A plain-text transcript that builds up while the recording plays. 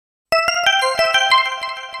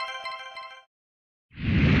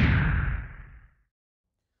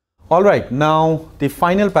All right, now the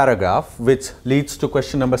final paragraph which leads to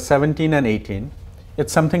question number 17 and 18.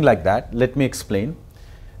 It's something like that. Let me explain.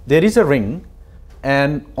 There is a ring,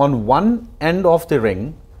 and on one end of the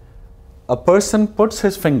ring, a person puts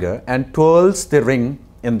his finger and twirls the ring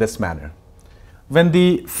in this manner. When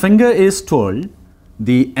the finger is twirled,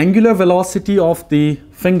 the angular velocity of the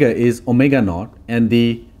finger is omega naught, and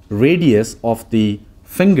the radius of the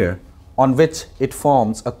finger on which it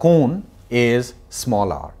forms a cone is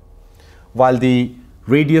small r. While the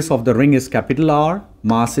radius of the ring is capital R,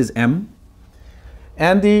 mass is m,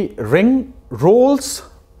 and the ring rolls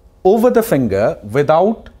over the finger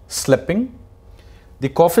without slipping. The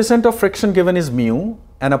coefficient of friction given is mu,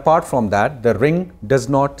 and apart from that, the ring does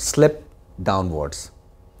not slip downwards.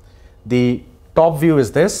 The top view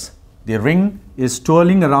is this. The ring is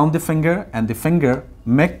twirling around the finger, and the finger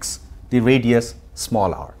makes the radius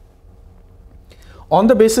small r. On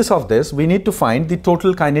the basis of this, we need to find the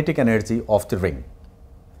total kinetic energy of the ring.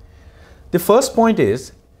 The first point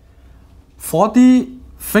is, for the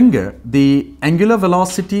finger, the angular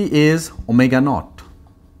velocity is omega naught.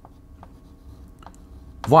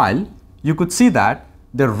 While you could see that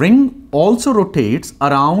the ring also rotates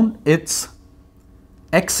around its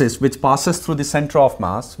axis, which passes through the center of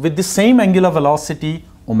mass, with the same angular velocity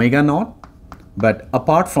omega naught. But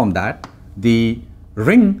apart from that, the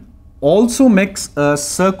ring also makes a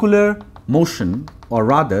circular motion, or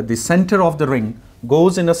rather the center of the ring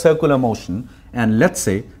goes in a circular motion, and let's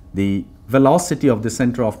say the velocity of the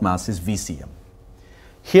center of mass is VCM.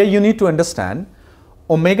 Here you need to understand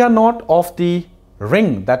omega naught of the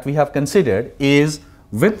ring that we have considered is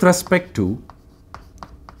with respect to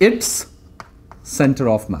its center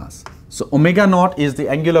of mass. So omega naught is the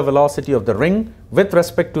angular velocity of the ring with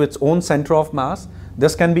respect to its own center of mass.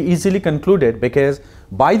 This can be easily concluded because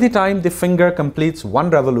by the time the finger completes one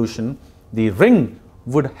revolution, the ring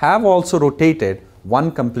would have also rotated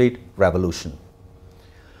one complete revolution.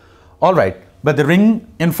 All right, but the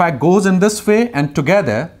ring in fact goes in this way, and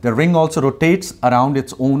together the ring also rotates around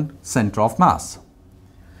its own center of mass.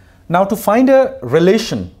 Now to find a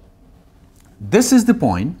relation, this is the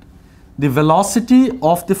point. The velocity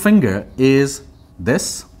of the finger is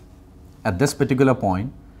this at this particular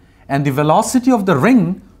point, and the velocity of the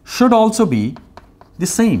ring should also be the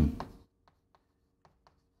same.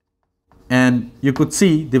 And you could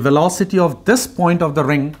see the velocity of this point of the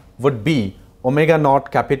ring would be omega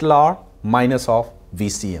naught capital R minus of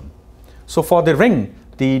VCM. So for the ring,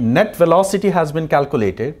 the net velocity has been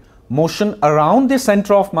calculated, motion around the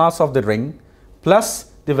center of mass of the ring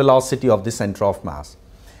plus the velocity of the center of mass.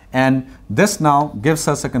 And this now gives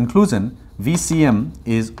us a conclusion. VCM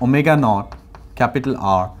is omega naught capital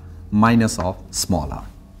R minus of small r.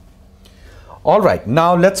 All right,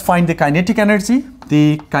 now let's find the kinetic energy.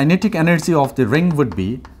 The kinetic energy of the ring would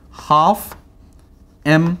be half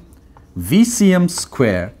m VCM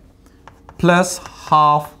square plus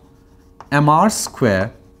half mr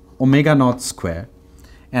square omega naught square,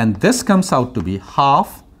 and this comes out to be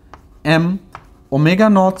half m omega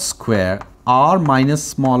naught square r minus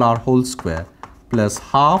small r whole square plus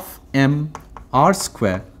half m r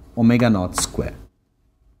square omega naught square.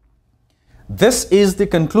 This is the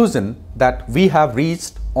conclusion that we have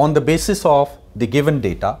reached on the basis of the given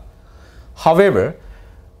data. However,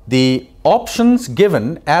 the options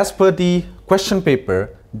given as per the question paper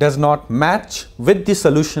does not match with the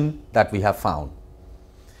solution that we have found.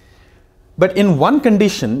 But in one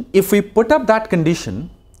condition, if we put up that condition,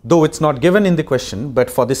 though it's not given in the question, but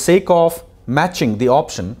for the sake of matching the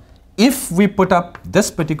option, if we put up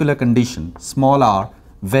this particular condition, small r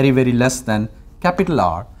very less than capital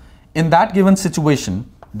R, in that given situation,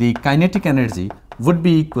 the kinetic energy would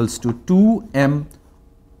be equals to 2m,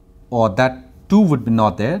 or that 2 would be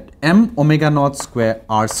not there, m omega naught square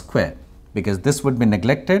r square, because this would be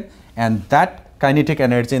neglected, and that kinetic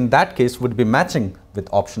energy in that case would be matching with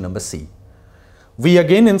option number C. We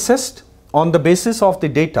again insist on the basis of the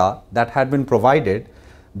data that had been provided,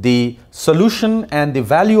 the solution and the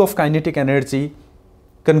value of kinetic energy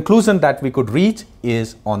conclusion that we could reach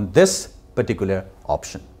is on this particular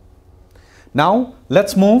option. Now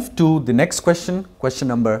let's move to the next question, question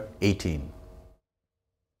number 18.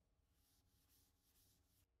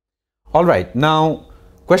 All right, now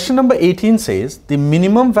question number 18 says the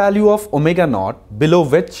minimum value of omega naught below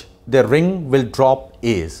which the ring will drop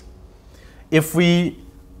is. If we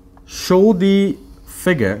show the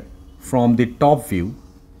figure from the top view,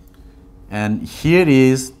 and here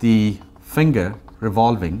is the finger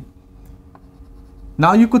revolving,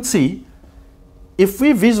 now you could see if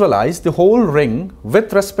we visualize the whole ring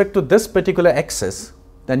with respect to this particular axis,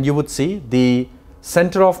 then you would see the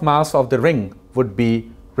center of mass of the ring would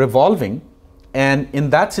be revolving, and in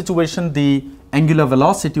that situation the angular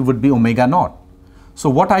velocity would be omega naught. So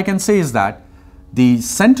what I can say is that the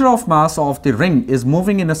center of mass of the ring is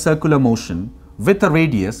moving in a circular motion with a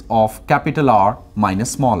radius of capital R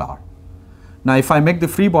minus small r. Now if I make the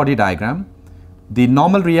free body diagram, the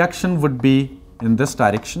normal reaction would be in this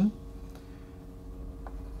direction.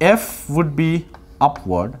 F would be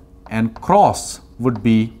upward and cross would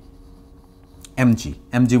be mg.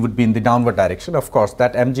 mg would be in the downward direction. Of course,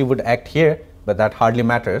 that mg would act here, but that hardly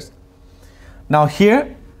matters. Now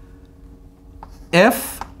here,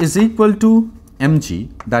 F is equal to mg,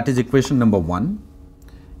 that is equation number 1,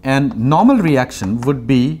 and normal reaction would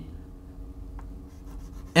be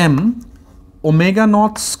m omega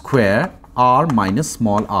naught square r minus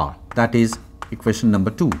small r, that is equation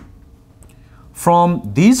number 2. From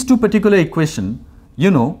these two particular equations, you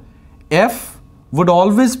know, F would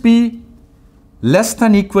always be less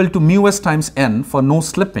than equal to mu s times n for no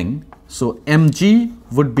slipping. So mg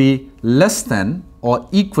would be less than or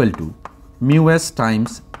equal to mu s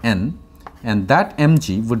times n, and that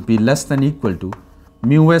mg would be less than equal to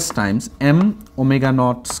mu s times m omega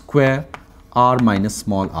naught square r minus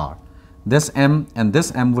small r. This m and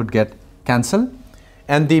this m would get cancelled,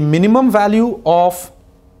 and the minimum value of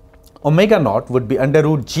omega naught would be under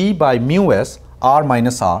root g by mu s r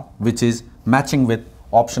minus r, which is matching with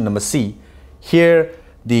option number C. Here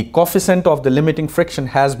the coefficient of the limiting friction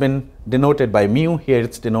has been denoted by mu, here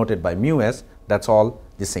it's denoted by mu s, that's all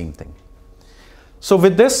the same thing. So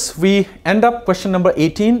with this we end up question number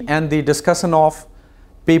 18 and the discussion of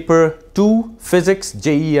paper 2 physics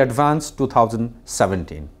JEE Advanced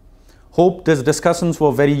 2017. Hope these discussions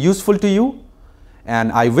were very useful to you,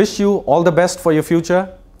 and I wish you all the best for your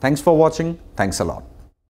future. Thanks for watching. Thanks a lot.